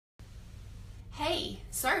Hey,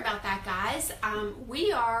 sorry about that, guys.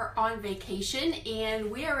 We are on vacation and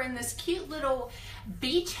we are in this cute little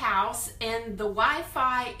beach house and the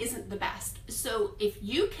Wi-Fi isn't the best. So if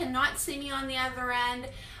you cannot see me on the other end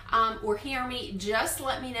or hear me, just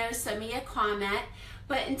let me know, send me a comment.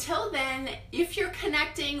 But until then, if you're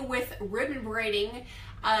connecting with ribbon braiding,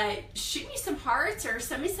 shoot me some hearts or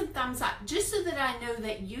send me some thumbs up just so that I know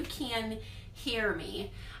that you can hear me.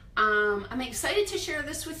 I'm excited to share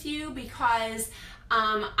this with you because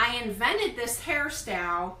I invented this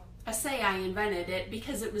hairstyle. I say I invented it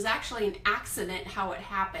because it was actually an accident how it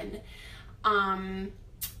happened.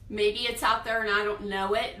 Maybe it's out there and I don't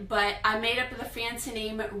know it, but I made up the fancy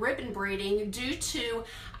name ribbon braiding due to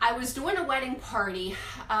I was doing a wedding party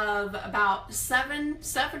of about seven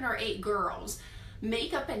or eight girls,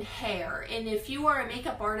 makeup and hair. And if you are a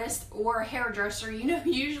makeup artist or a hairdresser, you know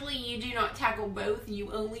usually you do not tackle both,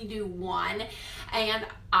 you only do one. And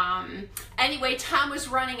anyway, time was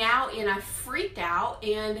running out and I freaked out,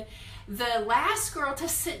 and the last girl to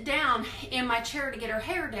sit down in my chair to get her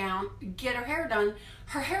hair done,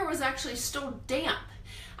 her hair was actually still damp.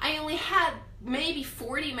 I only had maybe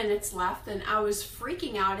 40 minutes left and I was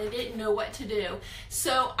freaking out. I didn't know what to do.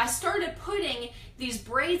 So I started putting these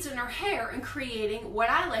braids in her hair and creating what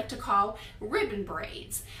I like to call ribbon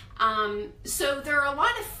braids. So they're a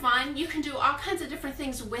lot of fun. You can do all kinds of different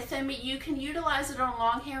things with them. You can utilize it on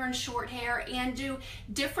long hair and short hair and do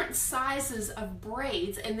different sizes of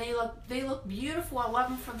braids, and they look beautiful. I love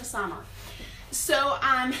them for the summer. So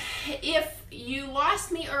if you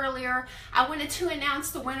lost me earlier, I wanted to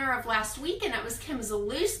announce the winner of last week, and it was Kim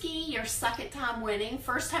Zalewski, your second time winning.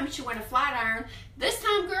 First time she won a flat iron. This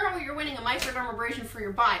time, girl, you're winning a microdermabrasion for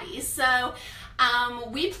your body. So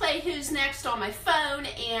we play Who's Next on my phone,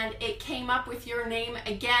 and it came up with your name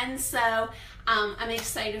again. So I'm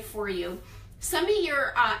excited for you. Send me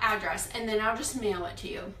your address, and then I'll just mail it to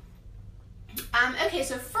you. Okay,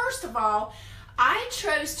 so first of all, I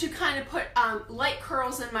chose to kind of put light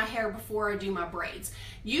curls in my hair before I do my braids.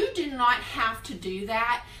 You do not have to do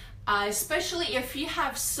that, especially if you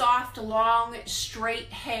have soft, long, straight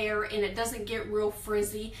hair and it doesn't get real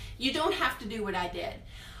frizzy. You don't have to do what I did.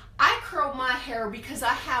 I curl my hair because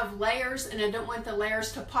I have layers and I don't want the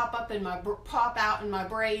layers to pop out in my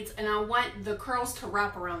braids, and I want the curls to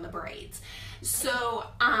wrap around the braids. So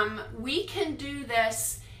we can do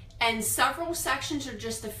this in several sections or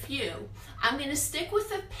just a few. I'm going to stick with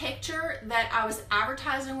the picture that I was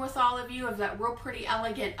advertising with all of you of that real pretty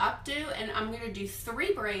elegant updo, and I'm going to do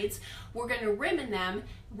 3 braids. We're going to ribbon them,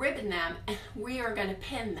 and we are going to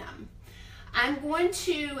pin them. I'm going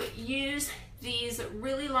to use these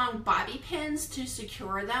really long bobby pins to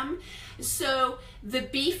secure them. So the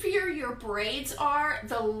beefier your braids are,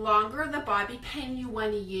 the longer the bobby pin you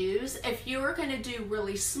want to use. If you are going to do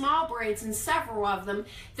really small braids and several of them,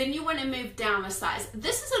 then you want to move down a size.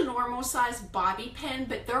 This is a normal size bobby pin,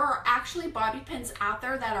 but there are actually bobby pins out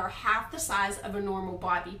there that are half the size of a normal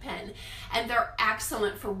bobby pin, and they're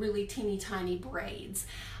excellent for really teeny tiny braids.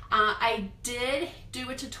 I did do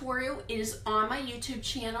a tutorial. It is on my YouTube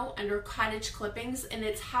channel under Cottage Clippings, and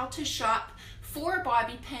it's how to shop for a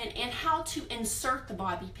bobby pin and how to insert the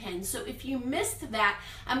bobby pin. So if you missed that,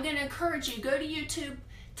 I'm going to encourage you, go to YouTube,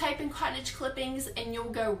 type in Cottage Clippings, and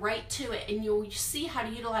you'll go right to it, and you'll see how to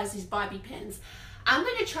utilize these bobby pins. I'm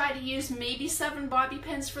going to try to use maybe 7 bobby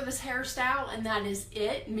pins for this hairstyle, and that is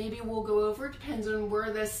it. Maybe we'll go over, it depends on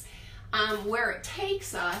where this, where it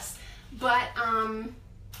takes us. But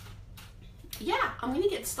yeah, I'm going to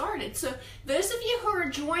get started. So those of you who are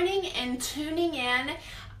joining and tuning in,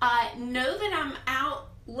 know that I'm out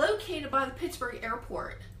located by the Pittsburgh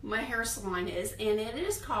airport. My hair salon is, and it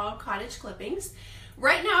is called Cottage Clippings.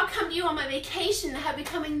 Right now I come to you on my vacation. I have been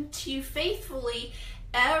coming to you faithfully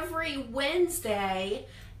every Wednesday,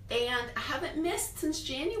 and I haven't missed since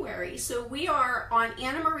January. So we are on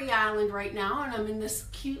Anna Marie Island right now, and I'm in this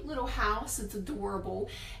cute little house. It's adorable,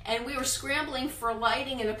 and we were scrambling for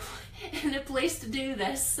lighting and a place to do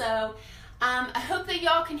this. So I hope that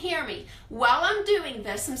y'all can hear me. While I'm doing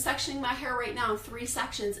this, I'm sectioning my hair right now in 3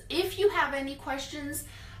 sections. If you have any questions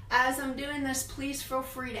as I'm doing this, please feel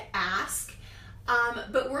free to ask.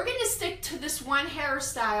 But we're going to stick to this one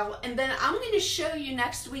hairstyle, and then I'm going to show you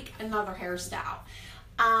next week another hairstyle.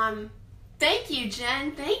 Thank you,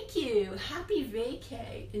 Jen. Thank you. Happy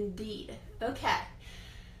vacay, indeed. Okay.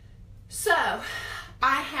 So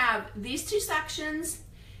I have these 2 sections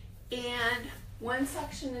and 1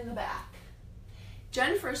 section in the back.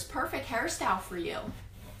 Jennifer's perfect hairstyle for you.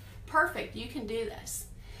 Perfect. You can do this.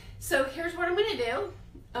 So here's what I'm going to do.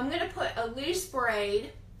 I'm going to put a loose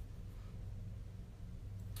braid,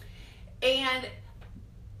 and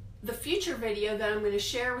the future video that I'm going to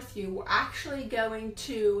share with you, we're actually going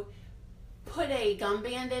to put a gum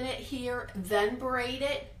band in it here, then braid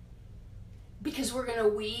it, because we're going to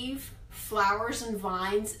weave flowers and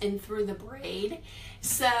vines in through the braid.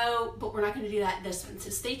 So, but we're not going to do that this one. So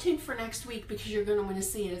stay tuned for next week because you're going to want to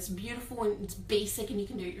see it. It's beautiful and it's basic and you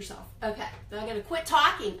can do it yourself. Okay, now I'm going to quit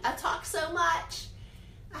talking. I talk so much.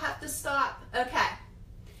 I have to stop. Okay,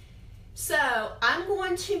 so I'm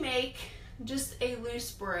going to make just a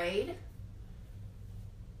loose braid.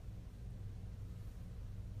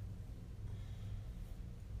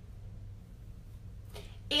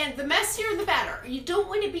 And the messier the better. You don't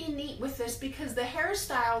want to be neat with this because the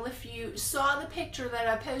hairstyle, if you saw the picture that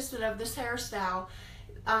I posted of this hairstyle,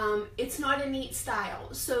 it's not a neat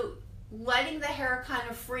style. So letting the hair kind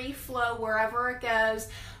of free flow wherever it goes.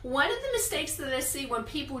 One of the mistakes that I see when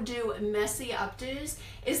people do messy updos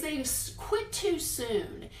is they quit too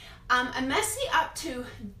soon. A messy updo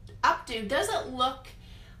doesn't look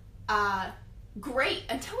great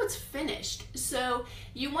until it's finished. So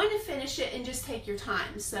you want to finish it and just take your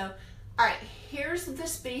time. So, all right, here's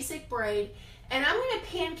this basic braid, and I'm going to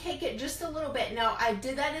pancake it just a little bit. Now, I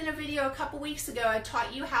did that in a video a couple weeks ago. I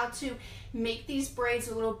taught you how to make these braids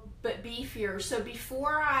a little bit beefier. So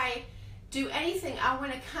before I do anything, I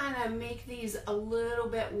want to kind of make these a little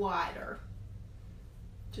bit wider,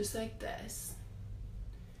 just like this.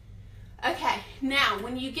 Okay, now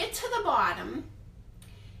when you get to the bottom,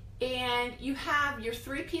 and you have your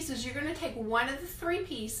 3 pieces, you're going to take one of the 3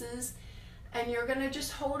 pieces and you're going to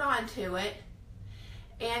just hold on to it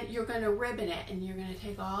and you're going to ribbon it, and you're going to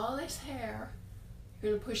take all this hair,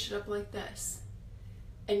 you're going to push it up like this,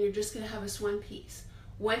 and you're just going to have this one piece.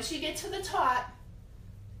 Once you get to the top,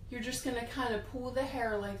 you're just going to kind of pull the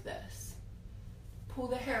hair like this. Pull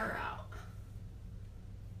the hair out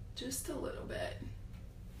just a little bit.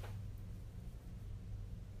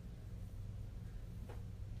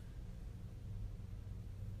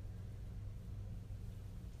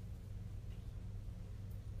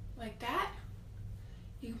 Like that.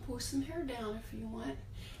 You can pull some hair down if you want.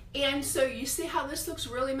 And so you see how this looks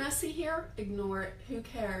really messy here? Ignore it. Who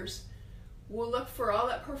cares? We'll look for all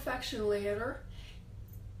that perfection later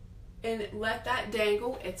and let that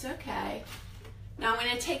dangle. It's okay. Now I'm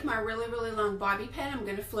going to take my really, really long bobby pin. I'm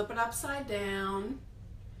going to flip it upside down.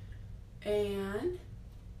 And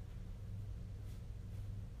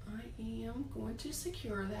I am going to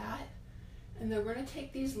secure that. And then we're going to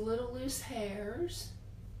take these little loose hairs.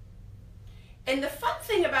 And the fun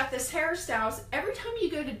thing about this hairstyle is every time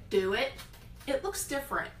you go to do it, it looks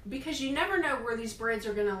different because you never know where these braids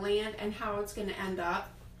are going to land and how it's going to end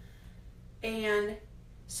up. And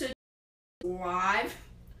so live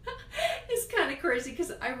is kind of crazy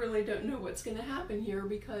because I really don't know what's going to happen here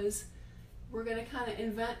because we're going to kind of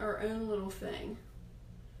invent our own little thing.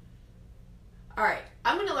 All right,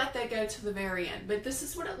 I'm going to let that go to the very end, but this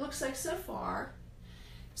is what it looks like so far.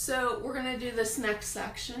 So we're going to do this next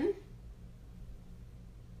section.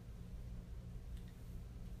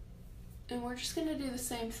 And we're just going to do the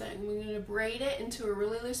same thing. We're going to braid it into a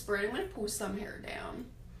really loose braid. I'm going to pull some hair down.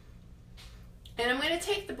 And I'm going to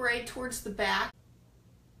take the braid towards the back.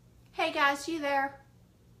 Hey guys, you there?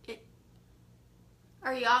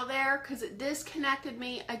 Are y'all there? Because it disconnected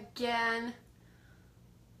me again.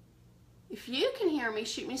 If you can hear me,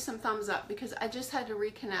 shoot me some thumbs up because I just had to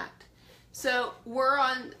reconnect. So we're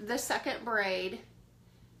on the second braid.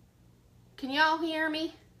 Can y'all hear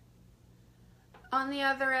me? On the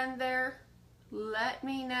other end there, let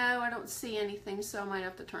me know. I don't see anything, so I might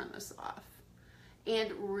have to turn this off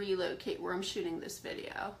and relocate where I'm shooting this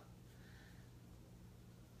video.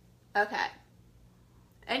 Okay.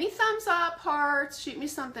 Any thumbs up, hearts, shoot me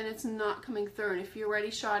something. It's not coming through, and if you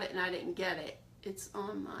already shot it and I didn't get it, it's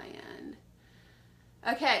on my end.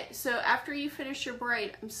 Okay, so after you finish your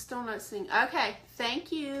braid, I'm still not seeing. Okay,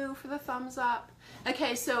 thank you for the thumbs up.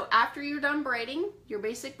 Okay, so after you're done braiding your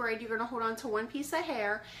basic braid, you're going to hold on to one piece of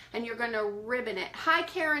hair and you're going to ribbon it. Hi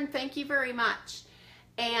Karen, thank you very much.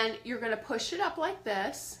 And you're going to push it up like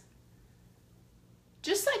this.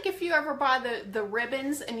 Just like if you ever buy the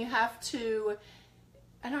ribbons and you have to,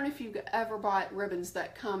 I don't know if you've ever bought ribbons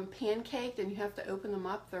that come pancaked and you have to open them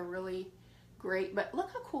up. They're really great, but look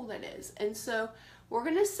how cool that is. And so we're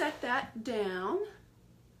going to set that down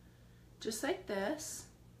just like this.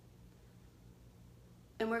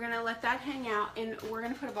 And we're going to let that hang out and we're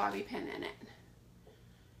going to put a bobby pin in it.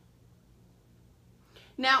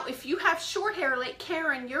 Now, if you have short hair like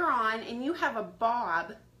Karen, you're on, and you have a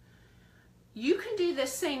bob, you can do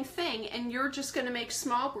this same thing and you're just going to make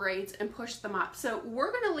small braids and push them up. So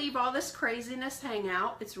we're going to leave all this craziness hang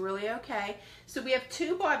out. It's really okay. So we have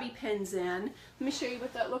 2 bobby pins in. Let me show you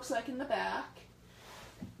what that looks like in the back.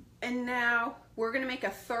 And now we're going to make a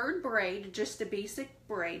 3rd braid, just a basic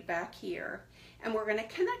braid back here. And we're going to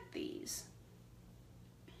connect these.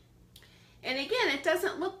 And again, it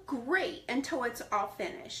doesn't look great until it's all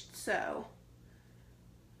finished. So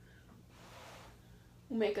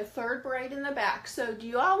we'll make a 3rd braid in the back. So do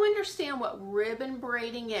you all understand what ribbon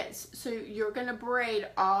braiding is? So you're going to braid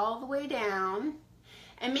all the way down.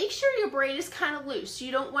 And make sure your braid is kind of loose.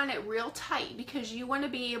 You don't want it real tight because you want to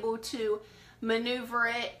be able to maneuver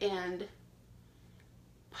it and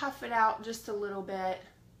puff it out just a little bit.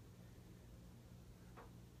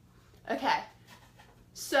 Okay,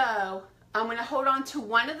 so I'm going to hold on to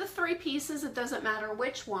one of the 3 pieces, it doesn't matter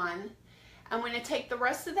which one. I'm going to take the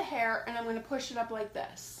rest of the hair and I'm going to push it up like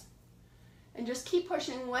this. And just keep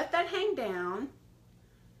pushing, let that hang down.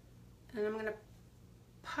 And I'm going to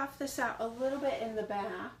puff this out a little bit in the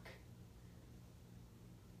back.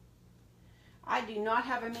 I do not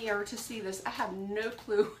have a mirror to see this. I have no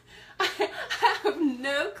clue. I have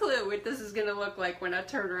no clue what this is going to look like when I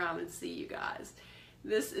turn around and see you guys.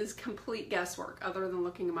 This is complete guesswork other than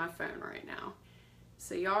looking at my phone right now.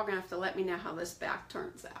 So y'all are going to have to let me know how this back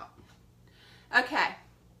turns out. Okay,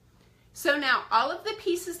 so now all of the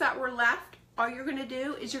pieces that were left, all you're going to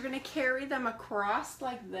do is you're going to carry them across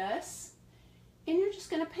like this, and you're just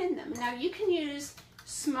going to pin them. Now you can use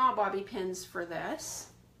small bobby pins for this.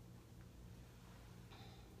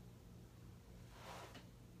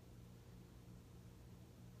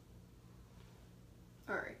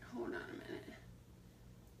 All right, hold on a minute.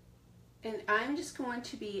 And I'm just going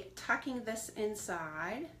to be tucking this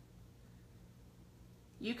inside.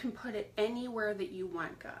 You can put it anywhere that you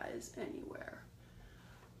want, guys, anywhere.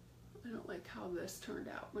 I don't like how this turned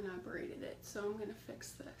out when I braided it, so I'm going to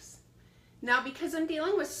fix this. Now, because I'm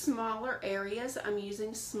dealing with smaller areas, I'm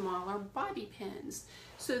using smaller bobby pins.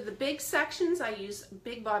 So the big sections, I use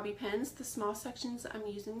big bobby pins. The small sections, I'm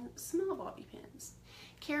using small bobby pins.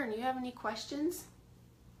 Karen, you have any questions?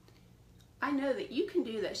 I know that you can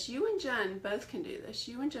do this. You and Jen both can do this.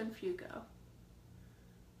 You and Jen Fugo.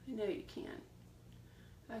 I know you can.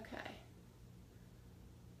 Okay.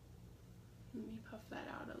 Let me puff that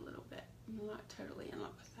out a little bit. I'm not totally in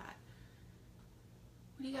love with that.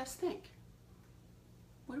 What do you guys think?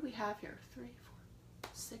 What do we have here? 3, 4,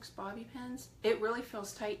 6 bobby pins. It really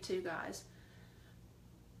feels tight too, guys.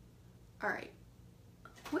 All right.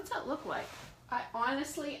 What's that look like?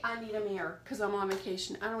 Honestly, I need a mirror because I'm on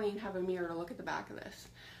vacation. I don't even have a mirror to look at the back of this.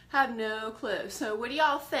 I have no clue. So what do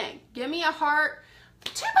y'all think? Give me a heart.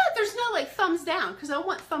 Too bad there's no like thumbs down because I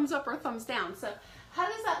want thumbs up or thumbs down. So how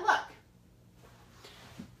does that look?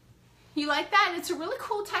 You like that? It's a really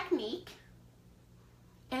cool technique.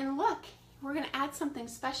 And look, we're going to add something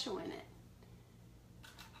special in it.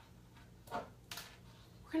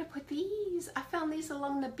 We're going to put these. I found these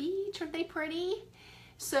along the beach. Aren't they pretty?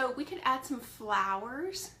 So we could add some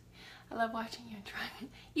flowers. I love watching you try it.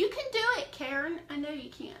 You can do it, Karen. I know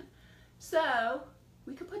you can. So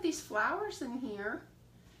we could put these flowers in here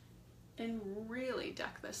and really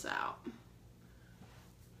deck this out.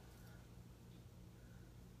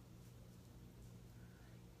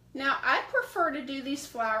 Now, I prefer to do these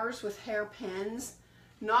flowers with hairpins,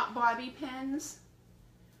 not bobby pins,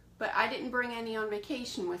 but I didn't bring any on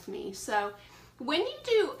vacation with me. So when you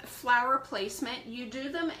do flower placement, you do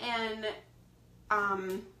them in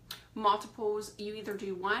multiples. You either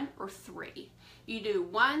do 1 or 3. You do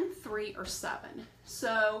 1, 3, or 7.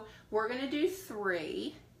 So we're going to do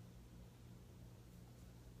 3.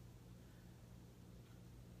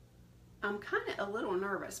 I'm kind of a little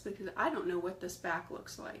nervous because I don't know what this back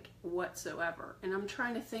looks like whatsoever. And I'm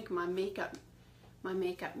trying to think my makeup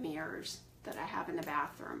mirrors that I have in the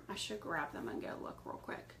bathroom. I should grab them and go look real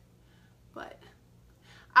quick. But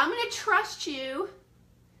I'm going to trust you.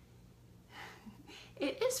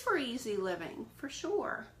 It is for easy living, for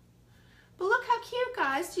sure. But look how cute,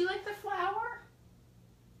 guys. Do you like the flower?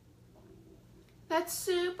 That's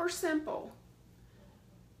super simple.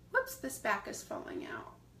 Whoops, this back is falling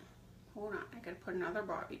out. Hold on, I gotta put another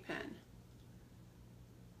bobby pin.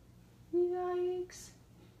 Yikes.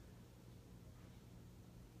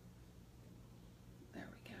 There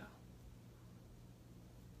we go.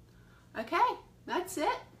 Okay, that's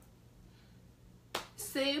it.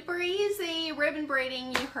 Super easy. Ribbon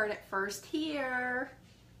braiding, you heard it first here.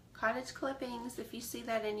 Cottage Clippings, if you see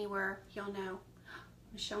that anywhere, you'll know.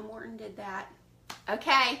 Michelle Morton did that.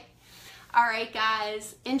 Okay. All right,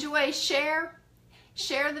 guys. Enjoy, share,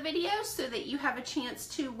 Share the video so that you have a chance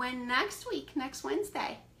to win next week, next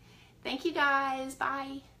Wednesday. Thank you guys.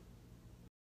 Bye.